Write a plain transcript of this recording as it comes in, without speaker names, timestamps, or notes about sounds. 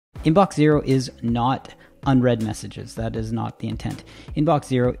Inbox 0 is not unread messages. That is not the intent. Inbox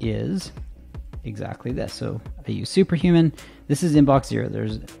 0 is exactly this. So I use Superhuman. This is inbox 0.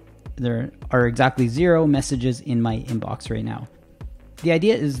 There are exactly 0 messages in my inbox right now. The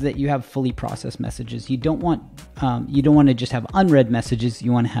idea is that you have fully processed messages. You don't want to just have unread messages.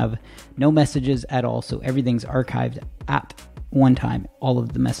 You want to have no messages at all. So everything's archived at one time, all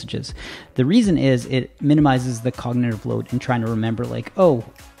of the messages. The reason is it minimizes the cognitive load in trying to remember, like, oh,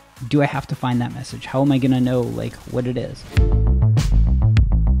 do I have to find that message? How am I going to know like what it is?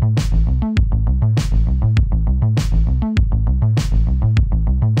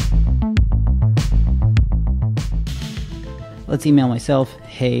 Let's email myself,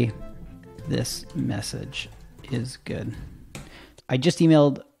 hey, this message is good. I just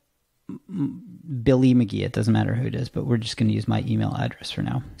emailed Billy McGee. It doesn't matter who it is, but we're just going to use my email address for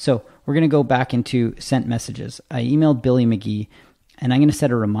now. So we're going to go back into sent messages. I emailed Billy McGee, and I'm going to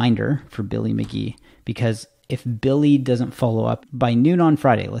set a reminder for Billy McGee, because if Billy doesn't follow up by noon on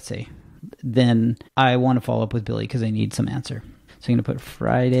Friday, let's say, then I want to follow up with Billy because I need some answer. So I'm going to put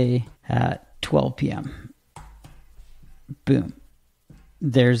Friday at 12 p.m. Boom.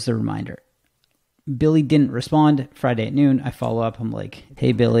 There's the reminder. Billy didn't respond Friday at noon. I follow up. I'm like,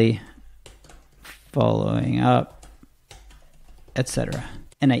 hey, Billy, following up, etc.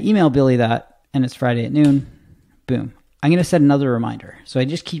 And I email Billy that, and it's Friday at noon. Boom. I'm going to set another reminder. So I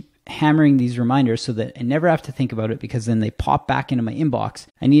just keep hammering these reminders so that I never have to think about it, because then they pop back into my inbox.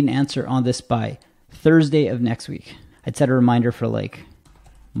 I need an answer on this by Thursday of next week. I'd set a reminder for like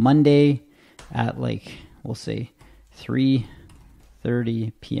Monday at like, we'll say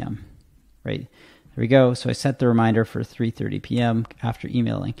 3:30 p.m. Right? There we go. So I set the reminder for 3:30 p.m. after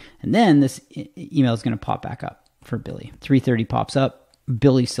emailing. And then this email is going to pop back up for Billy. 3:30 pops up.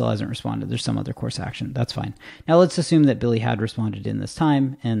 Billy still hasn't responded. There's some other course action. That's fine. Now let's assume that Billy had responded in this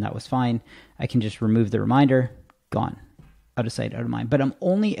time, and that was fine. I can just remove the reminder. Gone. Out of sight, out of mind. But I'm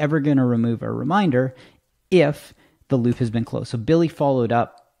only ever going to remove a reminder if the loop has been closed. So Billy followed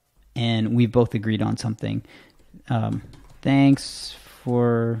up, and we've both agreed on something. Thanks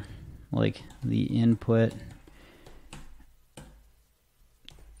for like the input.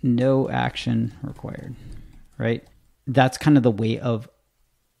 No action required, right? That's kind of the way of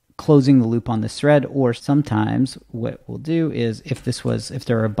closing the loop on this thread. Or sometimes what we'll do is if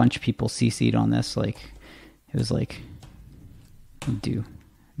there are a bunch of people CC'd on this, like it was like do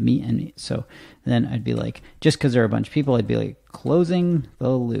me and me. So then I'd be like, just because there are a bunch of people, I'd be like closing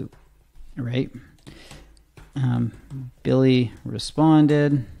the loop, right? Billy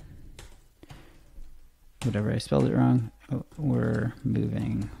responded, whatever, I spelled it wrong. Oh, we're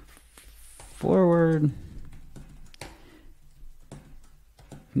moving forward.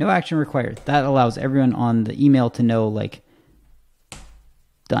 No action required. That allows everyone on the email to know, like,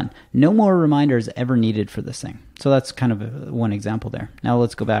 done. No more reminders ever needed for this thing. So that's kind of one example there. Now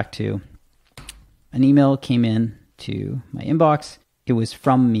let's go back to an email came in to my inbox. It was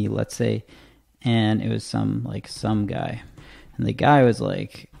from me, let's say, and it was some guy. And the guy was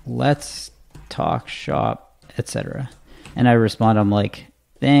like, let's talk shop, etc. And I respond, I'm like,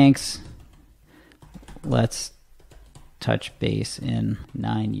 thanks. Let's touch base in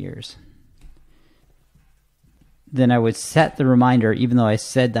 9 years. Then I would set the reminder, even though I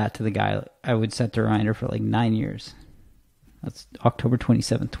said that to the guy, I would set the reminder for like 9 years. That's October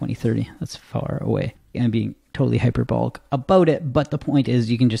 27th, 2030. That's far away. I'm being totally hyperbolic about it, but the point is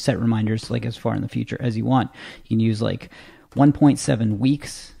you can just set reminders like as far in the future as you want. You can use like 1.7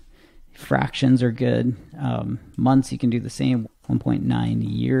 weeks. Fractions are good. Months, you can do the same. 1.9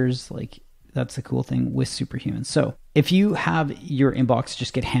 years. Like, that's the cool thing with Superhuman. So if you have your inbox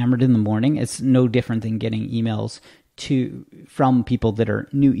just get hammered in the morning, it's no different than getting emails from people that are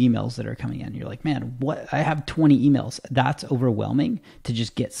new emails that are coming in. You're like, man, what? I have 20 emails. That's overwhelming to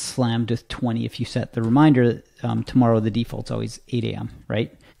just get slammed with 20. If you set the reminder, tomorrow the default's always 8 a.m.,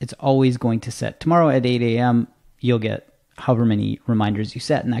 right? It's always going to set tomorrow at 8 a.m. You'll get however many reminders you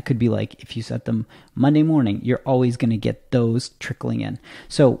set. And that could be like, if you set them Monday morning, you're always going to get those trickling in.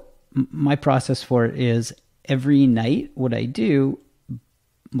 So my process for it is every night, what I do,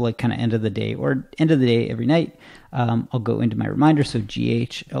 like kind of end of the day every night, I'll go into my reminders. So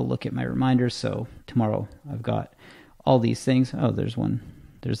GH, I'll look at my reminders. So tomorrow I've got all these things. Oh, there's one.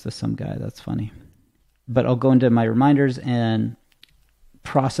 There's some guy. That's funny. But I'll go into my reminders and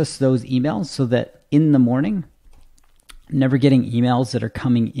process those emails so that in the morning, I'm never getting emails that are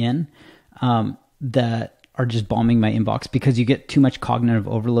coming in that are just bombing my inbox, because you get too much cognitive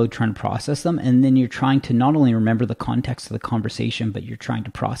overload trying to process them. And then you're trying to not only remember the context of the conversation, but you're trying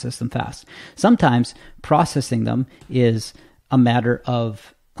to process them fast. Sometimes processing them is a matter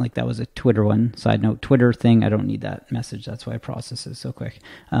of Like that was a Twitter one. Side note, Twitter thing, I don't need that message. That's why I process it so quick.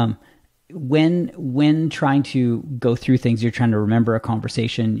 When trying to go through things, you're trying to remember a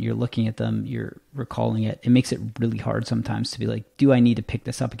conversation, you're looking at them, you're recalling it. It makes it really hard sometimes to be like, do I need to pick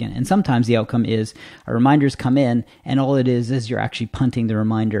this up again? And sometimes the outcome is our reminders come in and all it is you're actually punting the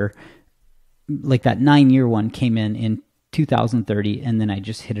reminder. Like that 9-year one came in 2030, and then I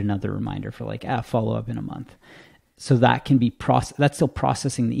just hit another reminder for like, follow up in a month. So that can be that's still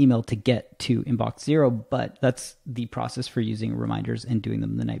processing the email to get to inbox 0, but that's the process for using reminders and doing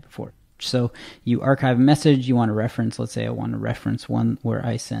them the night before. So you archive a message you want to reference. Let's say I want to reference one where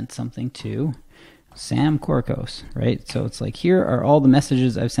I sent something to Sam Korkos, right? So it's like, here are all the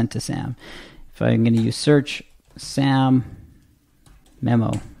messages I've sent to Sam. If I'm going to use search, Sam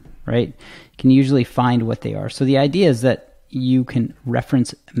memo, right? You can usually find what they are. So the idea is that you can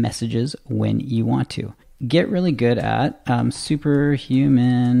reference messages when you want to. Get really good at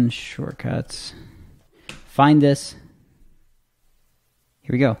Superhuman shortcuts. Find this.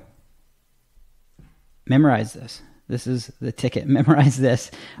 Here we go. Memorize this. This is the ticket. Memorize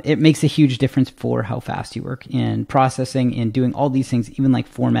this. It makes a huge difference for how fast you work in processing, in doing all these things, even like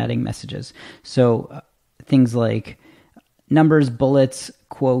formatting messages. So things like numbers, bullets,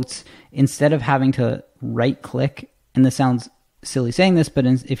 quotes, instead of having to right click, and this sounds silly saying this, but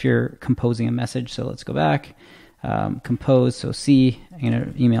if you're composing a message, so let's go back, compose, so C, I'm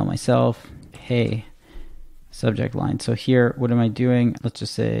going to email myself, hey, subject line. So here, what am I doing? Let's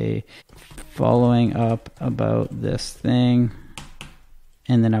just say following up about this thing.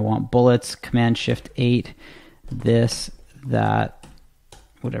 And then I want bullets, Command Shift 8, this, that,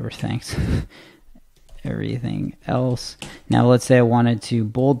 whatever, thanks. Everything else. Now let's say I wanted to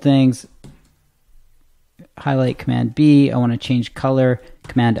bold things, highlight, Command B. I want to change color,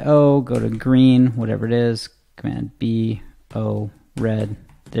 Command O, go to green, whatever it is, Command B, O, red.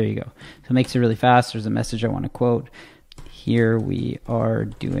 There you go. So it makes it really fast. There's a message I want to quote. Here we are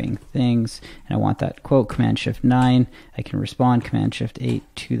doing things, and I want that quote, Command Shift 9. I can respond, Command Shift 8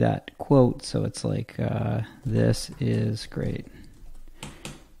 to that quote. So it's like, this is great.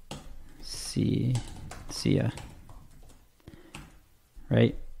 See ya.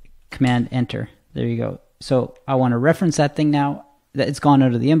 Right? Command Enter. There you go. So I want to reference that thing now. That it's gone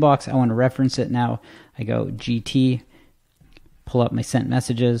out of the inbox. I want to reference it now. I go GT. Pull up my sent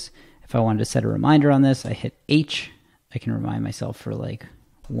messages. If I wanted to set a reminder on this, I hit H. I can remind myself for like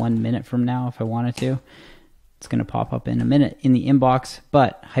 1 minute from now if I wanted to. It's going to pop up in a minute in the inbox,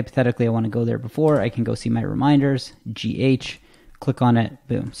 but hypothetically I want to go there before. I can go see my reminders, GH, click on it,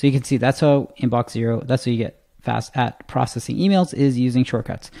 boom. So you can see that's how inbox 0, that's how you get fast at processing emails, is using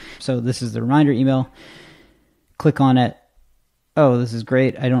shortcuts. So this is the reminder email. Click on it. Oh, this is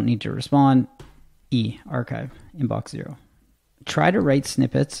great. I don't need to respond. E, archive, inbox 0. Try to write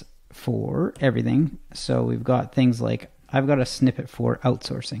snippets for everything. So we've got things like, I've got a snippet for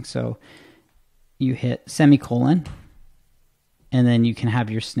outsourcing. So you hit semicolon, and then you can have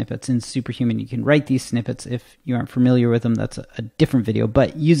your snippets in Superhuman. You can write these snippets. If you aren't familiar with them, that's a different video.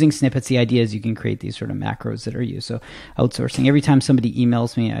 But using snippets, the idea is you can create these sort of macros that are used. So outsourcing, every time somebody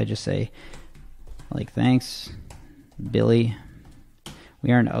emails me, I just say, like, thanks, Billy.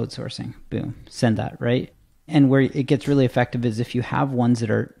 We aren't outsourcing. Boom. Send that, right? And where it gets really effective is if you have ones that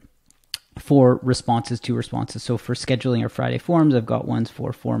are for responses to responses. So for scheduling our Friday forums, I've got ones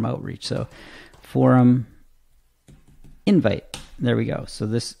for forum outreach. So forum invite. There we go. So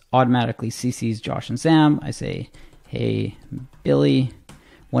this automatically CCs Josh and Sam. I say, hey, Billy,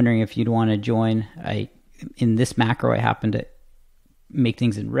 wondering if you'd want to join. In this macro, I happen to make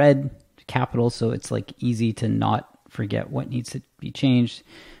things in red, capital, so it's like easy to not forget what needs to be changed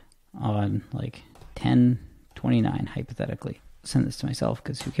on like 10/29, hypothetically. Send this to myself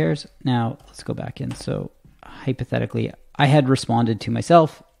because who cares? Now let's go back in. So hypothetically, I had responded to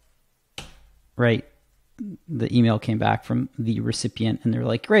myself, right? The email came back from the recipient and they're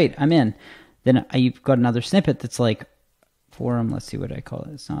like, great, I'm in. Then I've got another snippet that's like forum, let's see what I call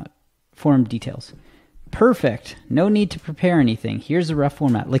it. It's not forum details. Perfect. No need to prepare anything. Here's a rough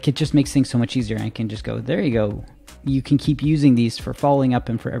format. Like, it just makes things so much easier. I can just go, there you go. You can keep using these for following up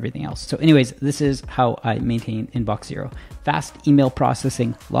and for everything else. So anyways, this is how I maintain Inbox Zero. Fast email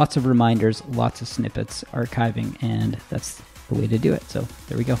processing, lots of reminders, lots of snippets, archiving, and that's the way to do it. So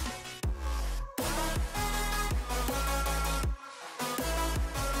there we go.